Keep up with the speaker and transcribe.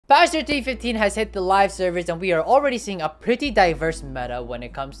Patch 13.15 has hit the live servers and we are already seeing a pretty diverse meta when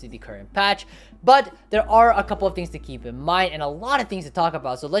it comes to the current patch. But there are a couple of things to keep in mind and a lot of things to talk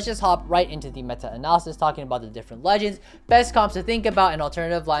about. So let's just hop right into the meta analysis, talking about the different legends, best comps to think about, and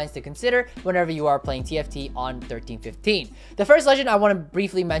alternative lines to consider whenever you are playing TFT on 13.15. The first legend I want to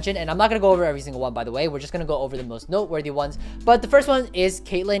briefly mention, and I'm not going to go over every single one, by the way. We're just going to go over the most noteworthy ones. But the first one is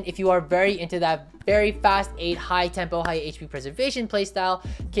Caitlyn. If you are very into that very fast 8 high tempo, high HP preservation playstyle,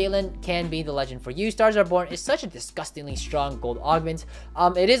 Caitlyn can be the legend for you. Stars Are Born is such a disgustingly strong gold augment.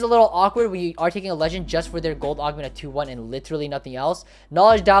 It is a little awkward when you are taking a legend just for their gold augment at 2-1 and literally nothing else.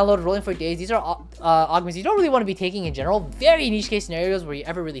 Knowledge Download, Rolling for Days, these are augments you don't really want to be taking in general. Very niche case scenarios where you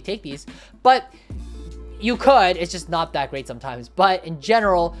ever really take these, but you could. It's just not that great sometimes. But in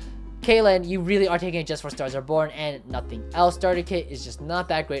general, Caitlyn, you really are taking it just for Stars Are Born and nothing else. Starter kit is just not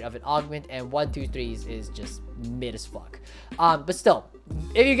that great of an augment, and 1, 2, 3s is just mid as fuck. But still,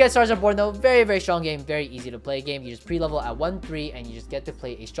 if you get Stars Are Born though, very, very strong game, very easy to play game. You just pre-level at 1-3 and you just get to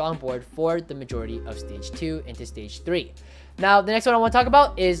play a strong board for the majority of stage 2 into stage 3. Now, the next one I want to talk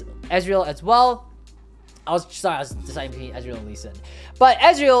about is Ezreal as well. I was deciding between Ezreal and Lee Sin. But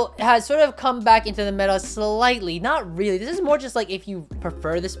Ezreal has sort of come back into the meta slightly. Not really. This is more just like if you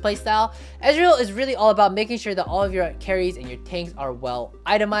prefer this playstyle. Ezreal is really all about making sure that all of your carries and your tanks are well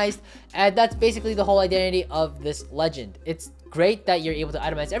itemized. And that's basically the whole identity of this legend. It's great that you're able to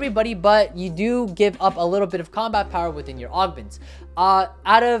itemize everybody, but you do give up a little bit of combat power within your augments.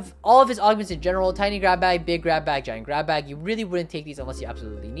 Out of all of his augments in general, tiny grab bag, big grab bag, giant grab bag, you really wouldn't take these unless you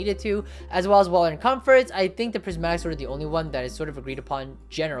absolutely needed to. As well as well-earned comforts, I think the prismatic sort of the only one that is sort of agreed upon,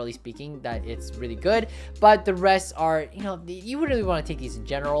 generally speaking, that it's really good. But the rest are, you know, you wouldn't really want to take these in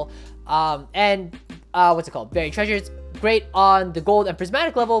general. What's it called? Buried Treasures. Great on the gold and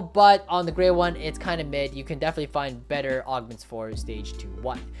prismatic level, but on the gray one, it's kind of mid. You can definitely find better augments for stage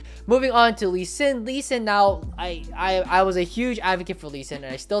 2-1. Moving on to Lee Sin. Lee Sin now, I was a huge advocate for Lee Sin,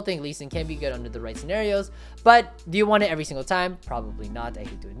 and I still think Lee Sin can be good under the right scenarios. But do you want it every single time? Probably not. I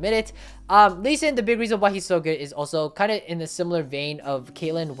hate to admit it. Lee Sin, the big reason why he's so good is also kind of in the similar vein of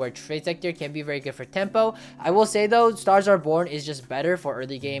Caitlyn, where Trade Sector can be very good for tempo. I will say though, Stars Are Born is just better for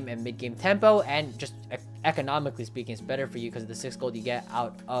early game and mid game tempo, and just economically speaking, it's better for you because of the 6 gold you get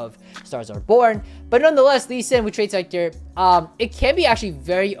out of Stars Are Born. But nonetheless, Lee Sin with Trade Sector, it can be actually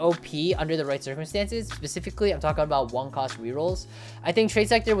very OP under the right circumstances. Specifically, I'm talking about 1-cost rerolls. I think Trade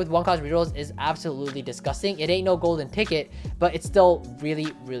Sector with 1-cost rerolls is absolutely disgusting. It ain't no golden ticket, but it's still really,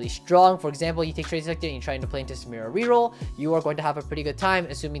 really strong. For example, you take Trade Sector and you're trying to play into Samira reroll, you are going to have a pretty good time,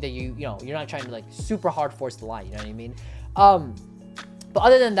 assuming that you know, you're not trying to like super hard force the line, you know what I mean? But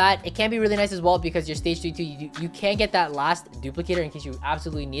other than that, it can be really nice as well because your stage 3-2, you can get that last duplicator in case you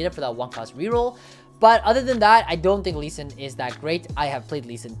absolutely need it for that 1-cost reroll. But other than that, I don't think Lee Sin is that great. I have played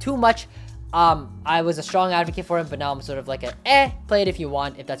Lee Sin too much. I was a strong advocate for him, but now I'm sort of like play it if you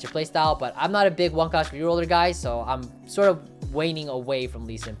want, if that's your playstyle. But I'm not a big 1-cost reroller guy, so I'm sort of waning away from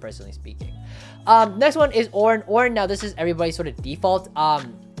Lee Sin, personally speaking. Next one is Ornn. Ornn, now this is everybody's sort of default.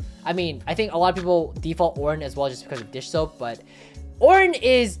 I mean, I think a lot of people default Ornn as well just because of dish soap, but Ornn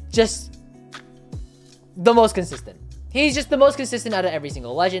is just the most consistent. He's just the most consistent out of every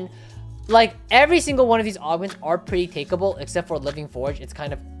single legend. Like, every single one of these augments are pretty takeable, except for Living Forge. It's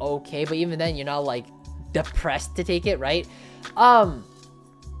kind of okay, but even then, you're not, like, depressed to take it, right?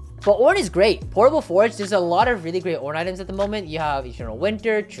 But Ornn is great. Portable Forge, there's a lot of really great Ornn items at the moment. You have Eternal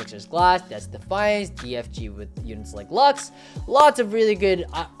Winter, Trickster's Glass, Death's Defiance, DFG with units like Lux. Lots of really good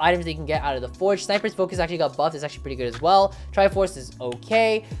items that you can get out of the Forge. Sniper's Focus actually got buffed. It's actually pretty good as well. Triforce is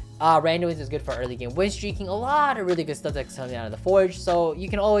okay. Randomness is good for early game win streaking. A lot of really good stuff that's coming out of the Forge. So you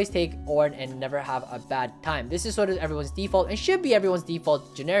can always take Ornn and never have a bad time. This is sort of everyone's default and should be everyone's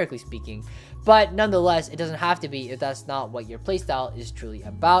default, generically speaking. But nonetheless, it doesn't have to be if that's not what your playstyle is truly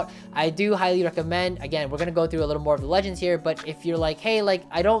about. I do highly recommend, again, we're going to go through a little more of the legends here, but if you're like, hey, like,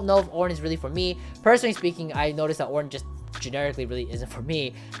 I don't know if Ornn is really for me, personally speaking, I noticed that Ornn just generically really isn't for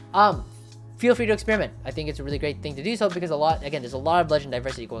me. Feel free to experiment. I think it's a really great thing to do so because there's a lot of legend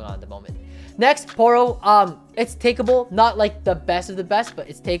diversity going on at the moment. Next, Poro. It's takeable, not like the best of the best, but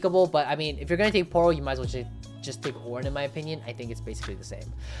it's takeable. But I mean, if you're going to take Poro, you might as well just take Ornn, in my opinion. I think it's basically the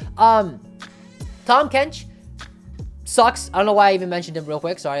same. Tom Kench sucks. I don't know why I even mentioned him real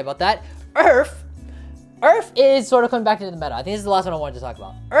quick. Sorry about that. Urf is sort of coming back into the meta. I think this is the last one I wanted to talk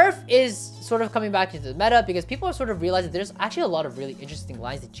about. Urf is sort of coming back into the meta because people are sort of realizing there's actually a lot of really interesting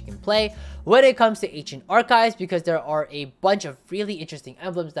lines that you can play when it comes to Ancient Archives, because there are a bunch of really interesting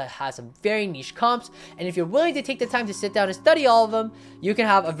emblems that has some very niche comps, and if you're willing to take the time to sit down and study all of them, you can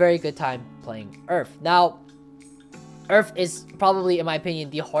have a very good time playing Urf. Now, Earth is probably, in my opinion,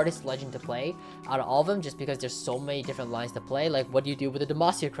 the hardest legend to play out of all of them, just because there's so many different lines to play. Like, what do you do with a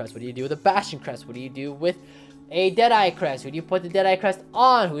Demacia crest? What do you do with a Bastion crest? What do you do with a Deadeye crest? Who do you put the Deadeye crest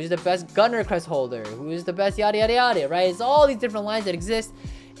on? Who's the best Gunner crest holder? Who is the best yada yada yada, right? It's all these different lines that exist.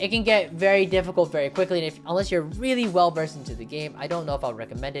 It can get very difficult very quickly, and unless you're really well versed into the game, I don't know if I'll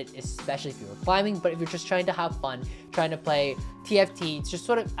recommend it, especially if you're climbing. But if you're just trying to have fun, trying to play TFT, it's just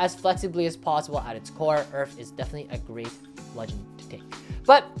sort of as flexibly as possible at its core, Earth is definitely a great legend to take.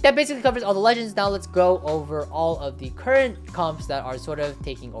 But that basically covers all the legends. Now let's go over all of the current comps that are sort of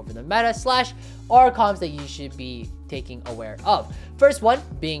taking over the meta / are comps that you should be taking aware of. First one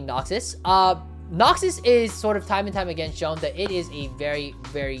being Noxus. Noxus is sort of time and time again shown that it is a very,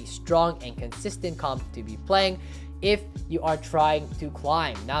 very strong and consistent comp to be playing if you are trying to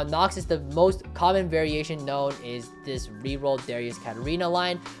climb. Now, Noxus, the most common variation known is this reroll Darius Katarina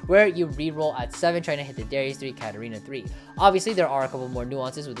line, where you reroll at 7 trying to hit the Darius 3, Katarina 3. Obviously, there are a couple more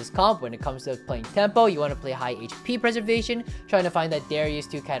nuances with this comp. When it comes to playing tempo, you want to play high HP preservation, trying to find that Darius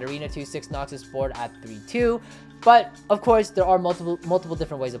 2, Katarina 2, 6 Noxus board at 3-2. But of course, there are multiple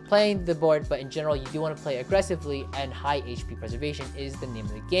different ways of playing the board, but in general, you do want to play aggressively, and high HP preservation is the name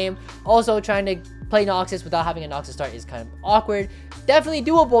of the game. Also, trying to play Noxus without having a Noxus start is kind of awkward. Definitely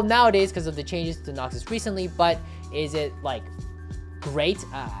doable nowadays because of the changes to Noxus recently, but is it like great?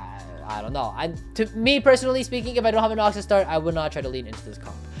 I don't know. To me personally speaking, if I don't have a Noxus start, I would not try to lean into this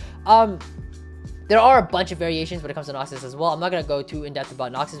comp. There are a bunch of variations when it comes to Noxus as well. I'm not going to go too in-depth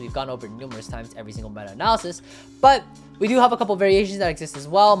about Noxus. We've gone over numerous times every single meta-analysis. But we do have a couple variations that exist as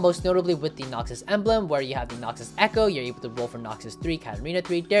well, most notably with the Noxus emblem, where you have the Noxus Echo. You're able to roll for Noxus 3, Katarina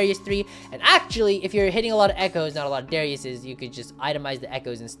 3, Darius 3. And actually, if you're hitting a lot of Echoes, not a lot of Dariuses, you could just itemize the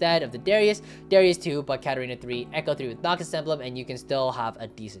Echoes instead of the Darius. Darius 2, but Katarina 3, Echo 3 with Noxus emblem, and you can still have a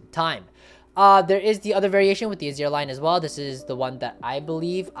decent time. There is the other variation with the Azir line as well. This is the one that I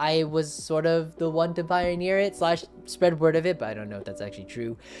believe I was sort of the one to pioneer it / spread word of it, but I don't know if that's actually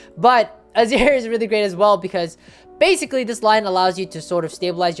true. But Azir is really great as well, because basically this line allows you to sort of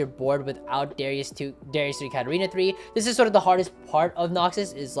stabilize your board without Darius 3, Katarina 3. This is sort of the hardest part of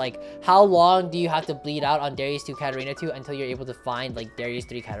Noxus, is like how long do you have to bleed out on Darius 2, Katarina 2 until you're able to find like Darius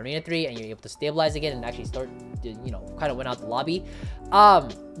 3, Katarina 3, and you're able to stabilize again and actually start to, you know, kind of win out the lobby.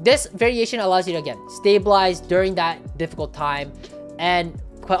 This variation allows you to, again, stabilize during that difficult time, and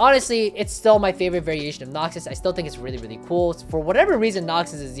quite honestly, it's still my favorite variation of Noxus. I still think it's really, really cool. For whatever reason,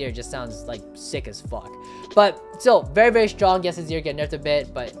 Noxus Azir just sounds like sick as fuck. But still, very, very strong. Yes, Azir get nerfed a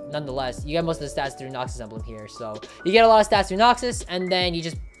bit, but nonetheless, you get most of the stats through Noxus emblem here. So you get a lot of stats through Noxus, and then you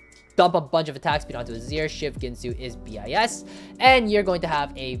just dump a bunch of attack speed onto Azir. Shiv Guinsoo is BIS, and you're going to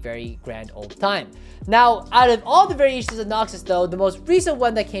have a very grand old time. Now, out of all the variations of Noxus, though, the most recent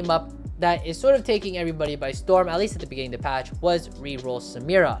one that came up that is sort of taking everybody by storm, at least at the beginning of the patch, was Reroll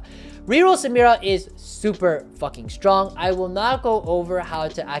Samira. Reroll Samira is super fucking strong. I will not go over how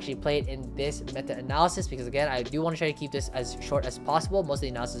to actually play it in this meta-analysis, because again, I do want to try to keep this as short as possible. Most of the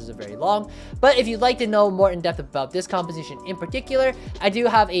analysis are very long. But if you'd like to know more in depth about this composition in particular, I do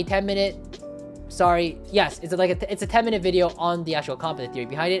have a 10-minute... Sorry, yes, it's a 10-minute video on the actual comp and the theory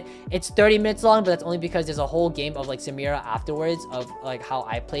behind it. It's 30 minutes long, but that's only because there's a whole game of like Samira afterwards of like how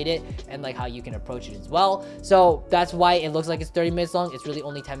I played it and like how you can approach it as well. So that's why it looks like it's 30 minutes long. It's really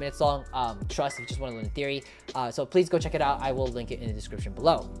only 10 minutes long. Trust, if you just want to learn the theory. So please go check it out. I will link it in the description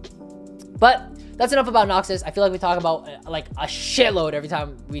below. But that's enough about Noxus. I feel like we talk about like a shitload every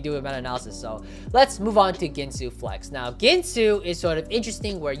time we do a meta-analysis. So let's move on to Guinsoo Flex. Now, Guinsoo is sort of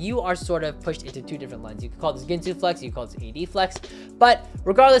interesting, where you are sort of pushed into two different lines. You could call this Guinsoo Flex, you could call this AD Flex. But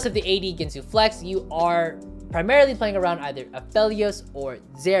regardless of the AD Guinsoo Flex, you are primarily playing around either Aphelios or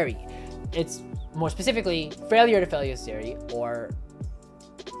Zeri. It's more specifically Failure to Aphelios Zeri, or...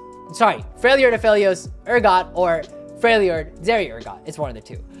 Sorry, Failure to Aphelios Urgot, or Failure Zeri Urgot. It's one of the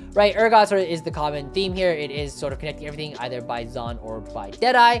two. Right, Urgot sort of is the common theme here. It is sort of connecting everything either by Zon or by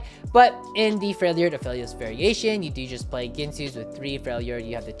Deadeye. But in the Failure to Aphelios variation, you do just play Ginsoos with 3 Failure.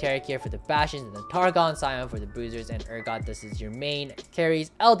 You have the Taric here for the Bastions, and the Targon, Sion for the Bruisers, and Urgot, this is your main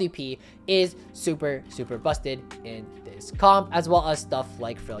carries. LDP is super, super busted in this comp, as well as stuff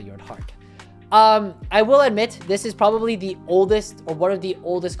like Failure and Heart. I will admit, this is probably the oldest, or one of the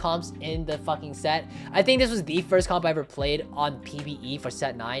oldest comps in the fucking set. I think this was the first comp I ever played on PvE for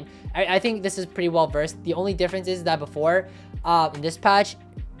set 9. I think this is pretty well versed. The only difference is that before, in this patch,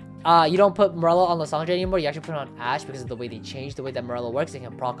 You don't put Morello on Lissandra anymore. You actually put it on Ashe because of the way they changed the way that Morello works. They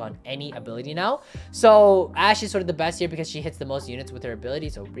can proc on any ability now. So Ashe is sort of the best here because she hits the most units with her ability.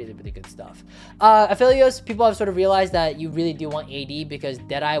 So really, really good stuff. Aphelios, people have sort of realized that you really do want AD because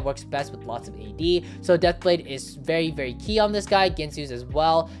Deadeye works best with lots of AD. So Deathblade is very, very key on this guy. Guinsoo's as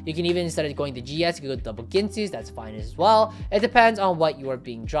well. You can even, instead of going to GS, you can go double Guinsoo's. That's fine as well. It depends on what you are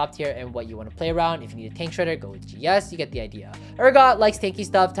being dropped here and what you want to play around. If you need a tank shredder, go with GS. You get the idea. Urgot likes tanky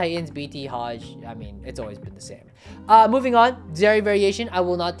stuff. Titans, BT, Hodge. I mean, it's always been the same. Moving on, Zeri variation. I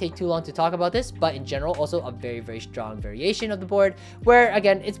will not take too long to talk about this, but in general, also a very, very strong variation of the board where,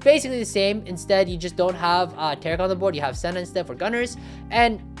 again, it's basically the same. Instead, you just don't have Taric on the board. You have Senna instead for gunners,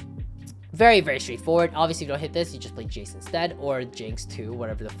 and very, very straightforward. Obviously, if you don't hit this, you just play Jace instead, or Jinx 2,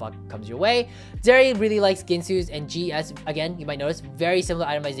 whatever the fuck comes your way. Zeri really likes Guinsoo's and GS. Again, you might notice very similar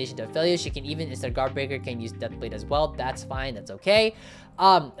itemization to Aphelios. She can even, instead of Guardbreaker, can use Deathblade as well. That's fine. That's okay.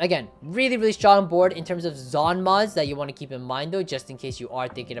 Again, really, really strong board in terms of Zon mods that you want to keep in mind, though, just in case you are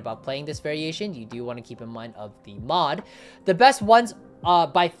thinking about playing this variation. You do want to keep in mind of the mod. The best ones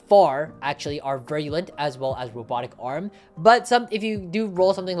by far actually are Virulent as well as Robotic Arm, but if you do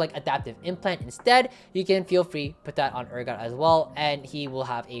roll something like Adaptive Implant instead, you can feel free put that on Urgot as well, and he will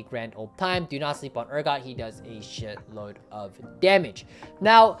have a grand old time. Do not sleep on Urgot. He does a shitload of damage.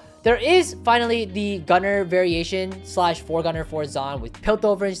 Now there is finally the Gunner variation / 4-Gunner for Zon with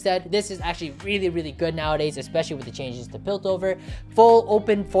Piltover instead. This is actually really, really good nowadays, especially with the changes to Piltover. Full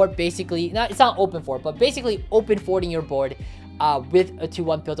open fort, basically. It's not open fort, but basically open forting your board with a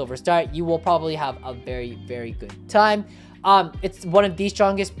 2-1 Piltover start. You will probably have a very, very good time. It's one of the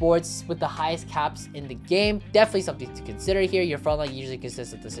strongest boards with the highest caps in the game. Definitely something to consider here. Your frontline usually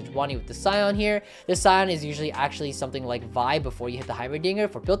consists of the Sejuani with the Scion here. The Scion is usually actually something like Vi before you hit the Heimerdinger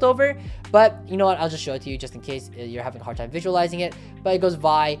for Piltover. But you know what? I'll just show it to you just in case you're having a hard time visualizing it. But it goes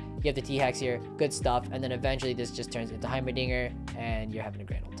Vi, you have the T-Hex here, good stuff. And then eventually this just turns into Heimerdinger and you're having a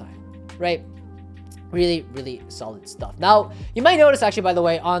grand old time, right? Really, really solid stuff. Now, you might notice actually, by the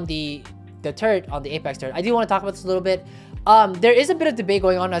way, on the turret, on the Apex turret, I do want to talk about this a little bit. There is a bit of debate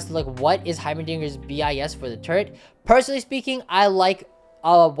going on as to like what is Heimerdinger's BIS for the turret. Personally speaking, I like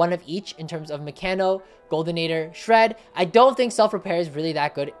one of each in terms of Mechano, Goldenator, Shred. I don't think self-repair is really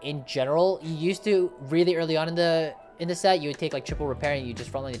that good in general. You used to really early on in the set, you would take like triple repair and you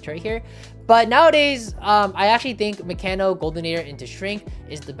just frontline the turret here. But nowadays, I actually think Mechano, Goldenator into Shrink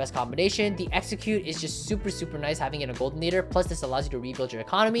is the best combination. The Execute is just super, super nice having it in a Goldenator. Plus, this allows you to rebuild your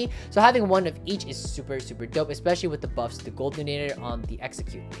economy. So having one of each is super, super dope, especially with the buffs to Goldenator on the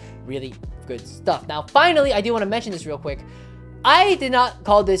Execute. Really good stuff. Now, finally, I do want to mention this real quick. I did not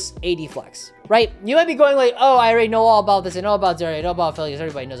call this AD Flex, right? You might be going like, oh, I already know all about this. I know about Zeri. I know about Aphelios.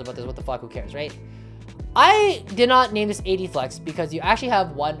 Everybody knows about this. What the fuck? Who cares, right? I did not name this AD Flex because you actually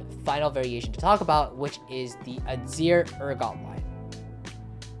have one final variation to talk about, which is the Azir Urgot line.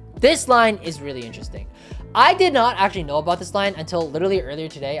 This line is really interesting. I did not actually know about this line until literally earlier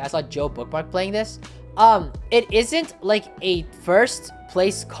today. I saw Joe Bookmark playing this. It isn't like a first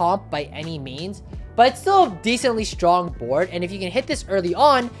place comp by any means, but it's still a decently strong board. And if you can hit this early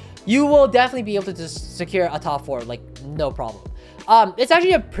on, you will definitely be able to just secure a top 4, like no problem. It's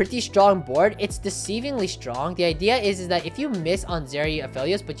actually a pretty strong board. It's deceivingly strong. The idea is that if you miss on Zeri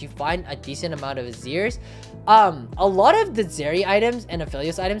Aphelios, but you find a decent amount of Azirs, a lot of the Zeri items and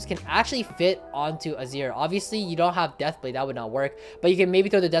Aphelios items can actually fit onto Azir. Obviously, you don't have Deathblade, that would not work, but you can maybe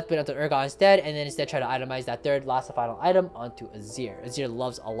throw the Deathblade onto Urgot instead, and then instead try to itemize that third last and final item onto Azir. Azir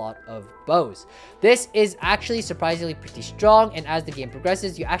loves a lot of bows. This is actually surprisingly pretty strong, and as the game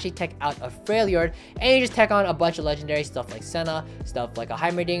progresses, you actually tech out a Freljord, and you just tech on a bunch of legendary stuff like Senna, stuff like a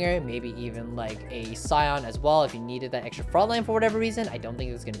Heimerdinger, maybe even like a Scion as well if you needed that extra frontline for whatever reason. I don't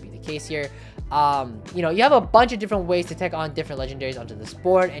think it's going to be the case here. You know, you have a bunch of different ways to tech on different legendaries onto this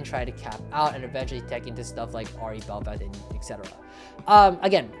board and try to cap out and eventually tech into stuff like Ahri, Bel'Veth, and etc.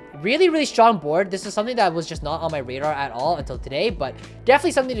 Again, really, really strong board. This is something that was just not on my radar at all until today, but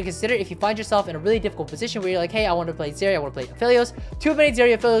definitely something to consider if you find yourself in a really difficult position where you're like, hey, I want to play Zeri, I want to play Aphelios. Too many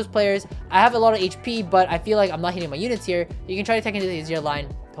Zeri Aphelios players. I have a lot of HP, but I feel like I'm not hitting my units here. You can try to tech into the Azir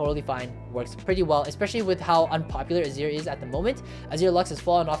line. Totally fine. Works pretty well, especially with how unpopular Azir is at the moment. Azir Lux has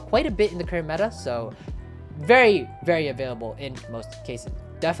fallen off quite a bit in the current meta, so very, very available in most cases.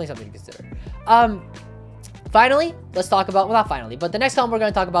 Definitely something to consider. Finally, let's talk about, well, not finally, but the next comp we're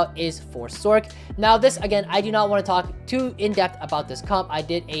going to talk about is for Sorc. Now, this, again, I do not want to talk too in-depth about this comp. I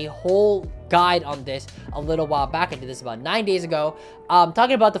did a whole guide on this a little while back. I did this about 9 days ago.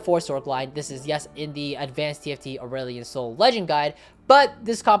 Talking about the 4 Sorc line. This is, yes, in the Advanced TFT Aurelion Soul Legend Guide, but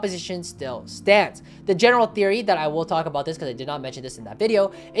this composition still stands. The general theory that I will talk about this, because I did not mention this in that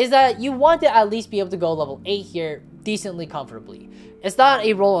video, is that you want to at least be able to go level 8 here decently comfortably. It's not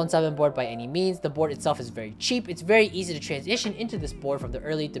a roll on 7 board by any means. The board itself is very cheap. It's very easy to transition into this board from the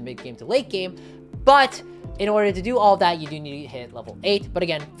early to mid game to late game, but in order to do all that, you do need to hit level 8. But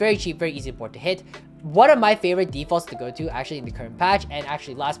again, very cheap, very easy board to hit. One of my favorite defaults to go to, actually, in the current patch, and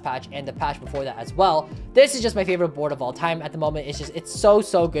actually last patch and the patch before that as well. This is just my favorite board of all time at the moment. It's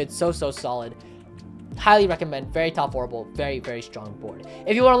so good, so solid. Highly recommend. Very top horrible, very strong board.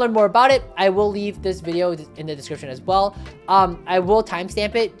 If you want to learn more about it, I will leave this video in the description as well. I will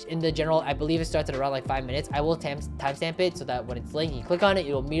timestamp it in the general. I believe it starts at around like 5 minutes. I will timestamp it so that when it's linked, you click on it,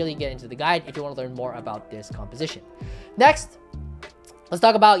 it will immediately get into the guide if you want to learn more about this composition. Next, let's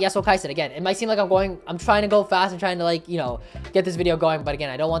talk about Yasuo Kai'Sa. Again, it might seem like I'm trying to go fast. I'm trying to, like, you know, get this video going. But again,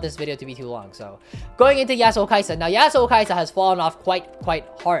 I don't want this video to be too long. So going into Yasuo Kai'Sa. Now, Yasuo Kai'Sa has fallen off quite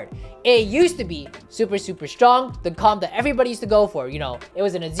hard. It used to be super strong. The comp that everybody used to go for. You know, it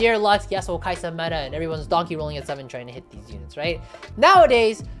was an Azir Lux, Yasuo Kai'Sa meta, and everyone's donkey rolling at 7 trying to hit these units, right?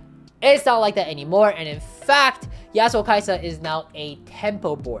 Nowadays, it's not like that anymore, and in fact, Yasuo Kai'Sa is now a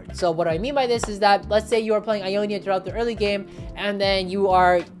tempo board. So what I mean by this is that, let's say you are playing Ionia throughout the early game, and then you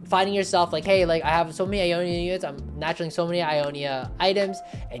are finding yourself like, hey, like, I have so many Ionia units, I'm naturally so many Ionia items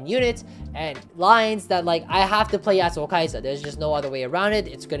and units and lines that, like, I have to play Yasuo Kai'Sa. There's just no other way around it.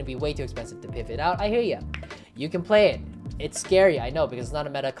 It's going to be way too expensive to pivot out. I hear you. You can play it. It's scary, I know, because it's not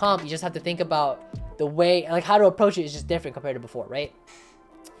a meta comp. You just have to think about the way, like, how to approach it is just different compared to before, right?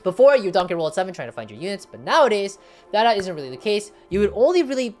 Before, you donkey roll at 7 trying to find your units, but nowadays, that isn't really the case. You would only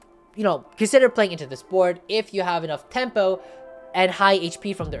really, you know, consider playing into this board if you have enough tempo and high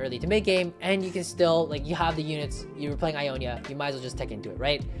HP from the early to mid game, and you can still, like, you have the units, you're playing Ionia, you might as well just tech into it,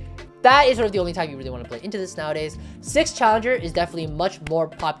 right? That is sort of the only time you really want to play into this nowadays. 6 Challenger is definitely much more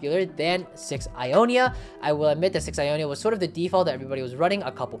popular than 6 Ionia. I will admit that 6 Ionia was sort of the default that everybody was running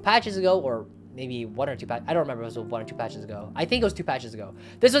a couple patches ago, or maybe 1 or 2 patches. I don't remember if it was 1 or 2 patches ago. I think it was 2 patches ago.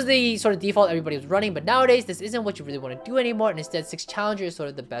 This was the sort of default everybody was running, but nowadays, this isn't what you really want to do anymore, and instead, 6 Challenger is sort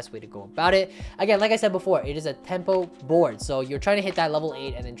of the best way to go about it. Again, like I said before, it is a tempo board, so you're trying to hit that level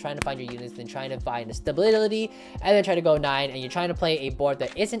 8, and then trying to find your units, then trying to find the stability, and then try to go 9, and you're trying to play a board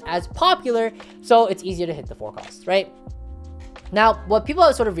that isn't as popular, so it's easier to hit the 4 costs, right? Now, what people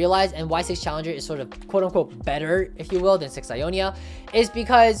have sort of realized, and why 6 Challenger is sort of quote-unquote better, if you will, than 6 Ionia, is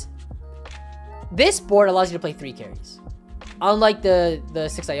because this board allows you to play 3 carries. Unlike the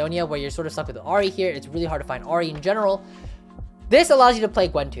 6 Ionia, where you're sort of stuck with the Ahri here, it's really hard to find Ahri in general. This allows you to play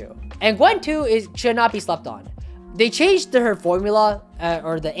Guinsoo. And Guinsoo should not be slept on. They changed her formula,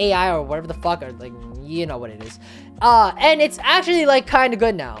 or the AI, or whatever the fuck, or, like, you know what it is. And it's actually, like, kind of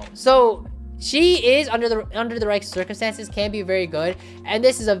good now. So she is, under the right circumstances, can be very good. And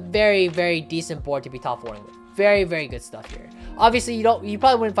this is a very decent board to be top 4 with. Very good stuff here. Obviously, you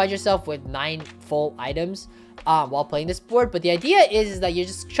probably wouldn't find yourself with 9 full items while playing this board, but the idea is that you're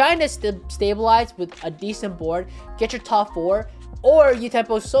just trying to stabilize with a decent board, get your top 4, or you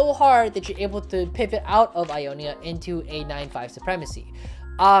tempo so hard that you're able to pivot out of Ionia into a 9-5 supremacy.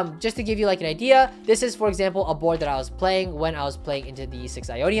 Just to give you, like, an idea, this is, for example, a board that I was playing when I was playing into the 6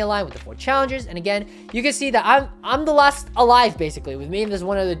 Ionia line with the 4 challengers. And again, you can see that I'm the last alive, basically, with me and this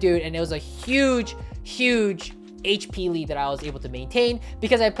one other dude, and it was a huge HP lead that I was able to maintain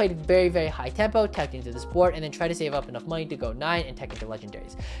because I played very high tempo, teched into this board, and then tried to save up enough money to go 9 and tech into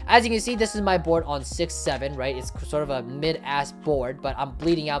legendaries. As you can see, this is my board on 6-7, right? It's sort of a mid-ass board, but I'm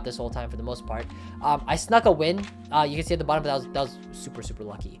bleeding out this whole time for the most part. I snuck a win. You can see at the bottom, but that was super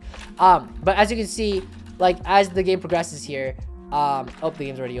lucky. But as you can see, like, as the game progresses here, oh, the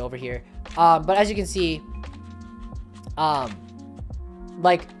game's already over here. But as you can see,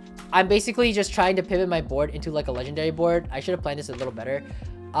 like, I'm basically just trying to pivot my board into, like, a legendary board. I should have planned this a little better.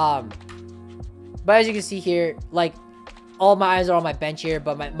 But as you can see here, like, all my eyes are on my bench here,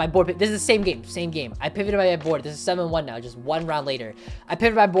 but my board, this is the same game. I pivoted my board. This is 7-1 now, just 1 round later. I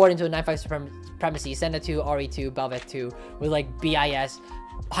pivoted my board into a 9-5 supremacy, Senna 2, RE2, Belvet 2, with, like, BIS,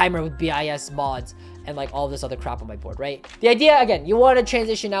 Heimer with BIS mods, and, like, all this other crap on my board, right? The idea, again, you want to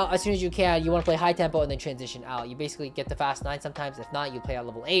transition out as soon as you can. You want to play high tempo and then transition out. You basically get the fast 9 sometimes. If not, you play at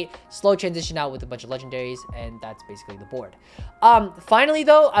level 8, slow transition out with a bunch of legendaries, and that's basically the board. Finally,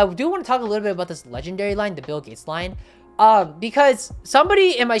 though, I do want to talk a little bit about this legendary line, the Bill Gates line, because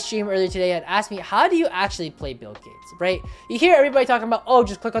somebody in my stream earlier today had asked me, how do you actually play Bill Gates, right? You hear everybody talking about, oh,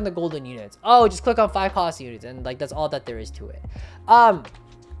 just click on the golden units. Oh, just click on 5 cost units, and, like, that's all that there is to it.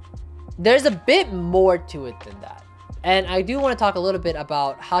 there's a bit more to it than that. And I do want to talk a little bit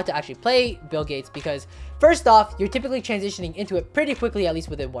about how to actually play Bill Gates, because first off, you're typically transitioning into it pretty quickly, at least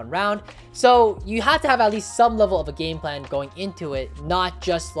within one round. So you have to have at least some level of a game plan going into it, not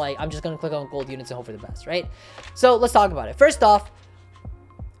just like, I'm just going to click on gold units and hope for the best, right? So let's talk about it. First off,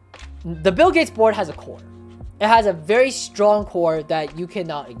 the Bill Gates board has a core. It has a very strong core that you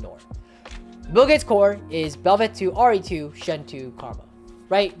cannot ignore. Bill Gates core is Bel'Veth 2, RE2, Shen 2, Karma,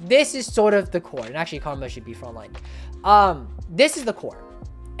 right? This is sort of the core, and actually Karma should be frontline. This is the core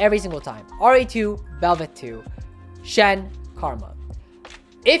every single time. RE2, Bel'Veth 2, Shen, Karma.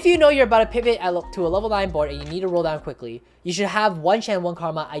 If you know you're about to pivot to a level 9 board and you need to roll down quickly, you should have one Shen, one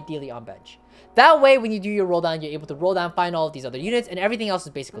Karma, ideally on bench. That way, when you do your roll down, you're able to roll down, find all of these other units, and everything else is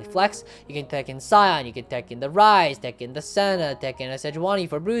basically flex. You can tech in Scion, you can tech in the Rise, tech in the Senna, tech in a Sejuani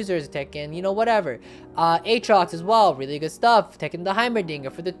for bruisers, tech in, you know, whatever. Aatrox as well, really good stuff. Tech in the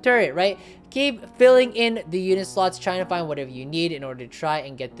Heimerdinger for the turret, right? Keep filling in the unit slots, trying to find whatever you need in order to try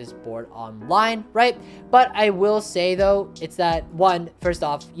and get this board online, right? But I will say, though, it's that, one, first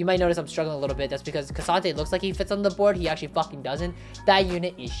off, you might notice I'm struggling a little bit. That's because Cassante looks like he fits on the board. He actually fucking doesn't. That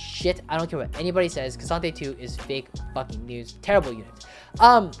unit is shit. I don't care what anybody says. Cassante 2 is fake fucking news. Terrible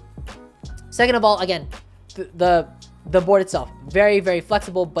unit. Second of all, again, the board itself, very, very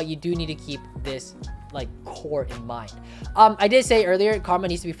flexible, but you do need to keep this like core in mind. I did say earlier, Karma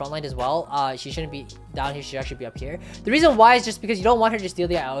needs to be frontline as well. She shouldn't be down here, she should actually be up here. The reason why is just because you don't want her to steal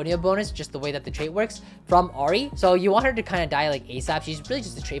the Ionia bonus, just the way that the trait works from Ahri. So you want her to kind of die like ASAP. She's really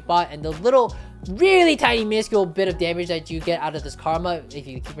just a trait bot, and the little really tiny minuscule bit of damage that you get out of this Karma if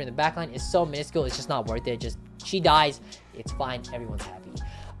you keep her in the backline is so minuscule, it's just not worth it. Just she dies, it's fine, everyone's happy.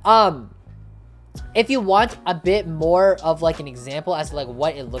 If you want a bit more of like an example as to like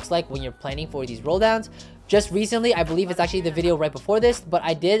what it looks like when you're planning for these roll downs, just recently, I believe it's actually the video right before this, but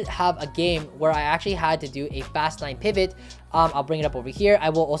I did have a game where I actually had to do a fast 9 pivot. I'll bring it up over here. I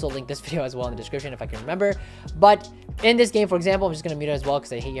will also link this video as well in the description if I can remember. But in this game, for example, I'm just going to mute it as well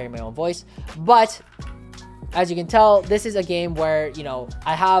because I hate hearing my own voice. But as you can tell, this is a game where, you know,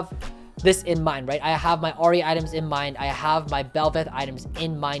 I have this in mind, right? I have my Ahri items in mind. I have my Bel'Veth items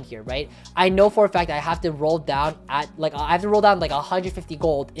in mind here, right? I know for a fact I have to roll down at like, I have to roll down like 150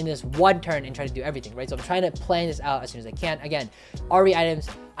 gold in this one turn and try to do everything, right? So I'm trying to plan this out as soon as I can. Again, Ahri items,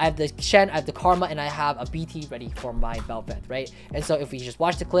 I have the Shen, I have the Karma, and I have a BT ready for my Bel'Veth, right? And so if we just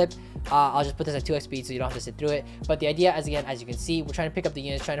watch the clip, I'll just put this at 2x speed so you don't have to sit through it. But the idea, as again, as you can see, we're trying to pick up the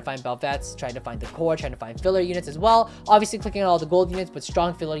units, trying to find Bel'Veths, trying to find the core, trying to find filler units as well. Obviously clicking on all the gold units, but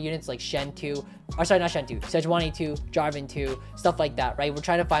strong filler units like Shen 2, or sorry, not Shen 2, Sejuani 2, Jarvan 2, stuff like that, right? We're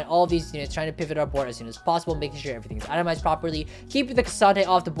trying to find all of these units, trying to pivot our board as soon as possible, making sure everything is itemized properly, keeping the Cassante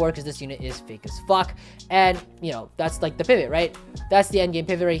off the board because this unit is fake as fuck. And, you know, that's like the pivot, right? That's the end game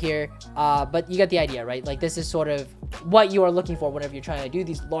pivot right here. But you get the idea, right? Like, this is sort of what you are looking for whenever you're trying to do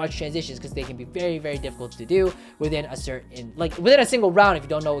these large transitions, because they can be very, very difficult to do within a certain, like, within a single round if you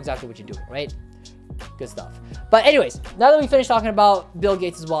don't know exactly what you're doing, right? Good stuff. But anyways, now that we finished talking about Bill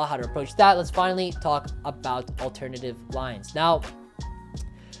Gates as well, how to approach that, let's finally talk about alternative lines. Now,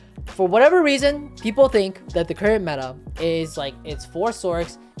 for whatever reason, people think that the current meta is like, it's 4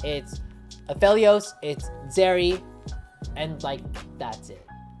 Sorcs, it's Aphelios, it's Zeri, and like, that's it.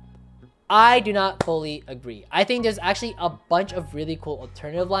 I do not fully agree. I think there's actually a bunch of really cool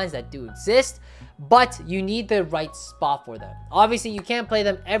alternative lines that do exist, but you need the right spot for them. Obviously, you can't play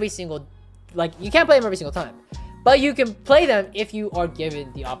them every single, like, you can't play them every single time, but you can play them if you are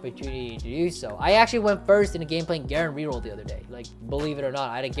given the opportunity to do so. I actually went first in a game playing Garen reroll the other day. Like, believe it or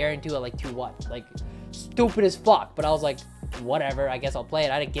not, I had a Garen 2 at like 2-1. Like, stupid as fuck, but I was like, whatever, I guess I'll play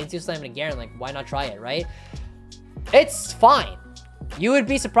it. I had a Guinsoo slam and a Garen, like, why not try it, right? It's fine. You would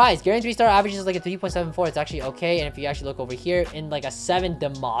be surprised. Garen 3-star average is like a 3.74. It's actually okay. And if you actually look over here in like a 7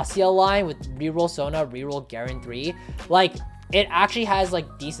 Demacia line with reroll Sona, reroll Garen 3, like, it actually has like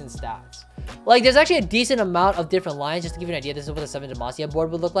decent stats. Like, there's actually a decent amount of different lines. Just to give you an idea, this is what a 7 Demacia board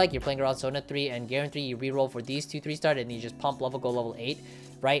would look like. You're playing around Sona 3 and Garen 3. You reroll for these 2 3-star and you just pump level, go level 8,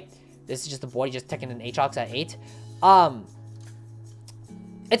 right? This is just the board. You just taking an Aatrox at 8.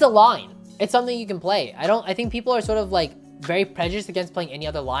 It's a line. It's something you can play. I think people are sort of like very prejudiced against playing any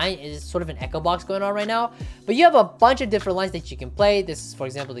other line. It is sort of an echo box going on right now, but you have a bunch of different lines that you can play. This is, for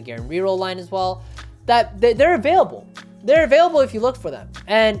example, the Garen reroll line as well, that they're available. They're available if you look for them,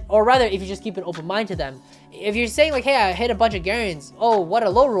 and or rather if you just keep an open mind to them. If you're saying like, hey, I hit a bunch of Garens, oh, what a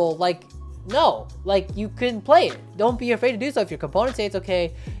low roll, like, no, like, you can play it. Don't be afraid to do so. If your components say it's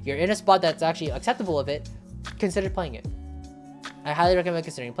okay, you're in a spot that's actually acceptable of it, consider playing it. I highly recommend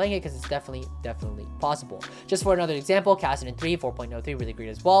considering playing it because it's definitely possible. Just for another example, Kassadin 3, 4.03, really great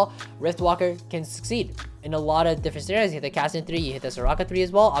as well. Riftwalker can succeed in a lot of different scenarios. You hit the Kassadin 3, you hit the Soraka 3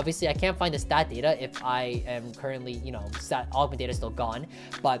 as well. Obviously, I can't find the stat data if I am currently, you know, stat augment data is still gone.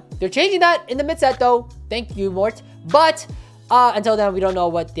 But they're changing that in the mid-set though. Thank you, Mort. But until then, we don't know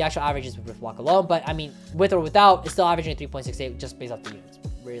what the actual average is with Riftwalk alone. But I mean, with or without, it's still averaging 3.68 just based off the units.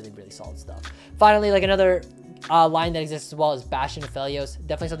 Really solid stuff. Finally, like another line that exists as well is Bastion Aphelios.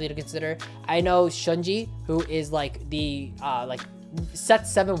 Definitely something to consider. I know Shunji, who is like the set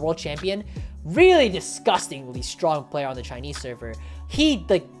 7 world champion, really disgustingly strong player on the Chinese server. He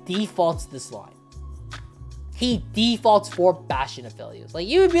like defaults this line. He defaults for Bastion Aphelios. Like,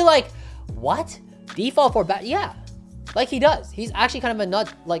 you would be like, what? Default for Bastion? Yeah. Like, he does. He's actually kind of a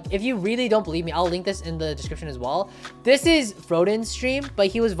nut. Like, if you really don't believe me, I'll link this in the description as well. This is Froden's stream, but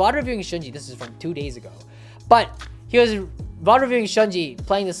he was VOD reviewing Shunji. This is from 2 days ago. But he was VOD reviewing Shunji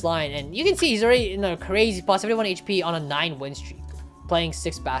playing this line, and you can see he's already in a crazy spot, 71 HP on a 9 win streak, playing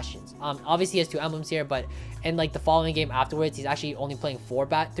 6 Bastions. Obviously he has 2 emblems here, but in like the following game afterwards, he's actually only playing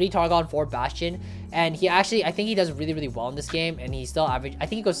 3 Targon, 4 Bastion, and he actually, I think he does really well in this game, and he still average, I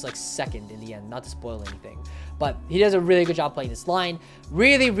think he goes like 2nd in the end, not to spoil anything. But he does a really good job playing this line.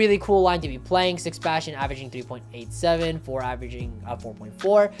 Really cool line to be playing. 6 Bastion averaging 3.87, 4 averaging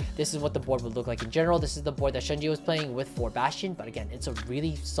 4.4. This is what the board would look like in general. This is the board that Shunji was playing with 4 Bastion. But again, it's a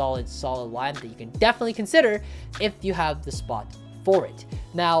really solid line that you can definitely consider if you have the spot for it.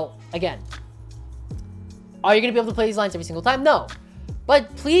 Now, again, are you going to be able to play these lines every single time? No.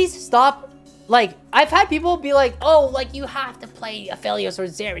 But please stop. Like, I've had people be like, oh, like, you have to play Aphelios or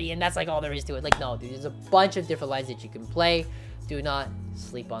Zeri, and that's, like, all there is to it. Like, no, dude, there's a bunch of different lines that you can play. Do not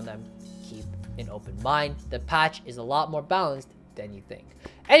sleep on them. Keep an open mind. The patch is a lot more balanced than you think.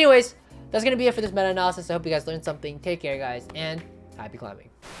 Anyways, that's going to be it for this meta-analysis. I hope you guys learned something. Take care, guys, and happy climbing.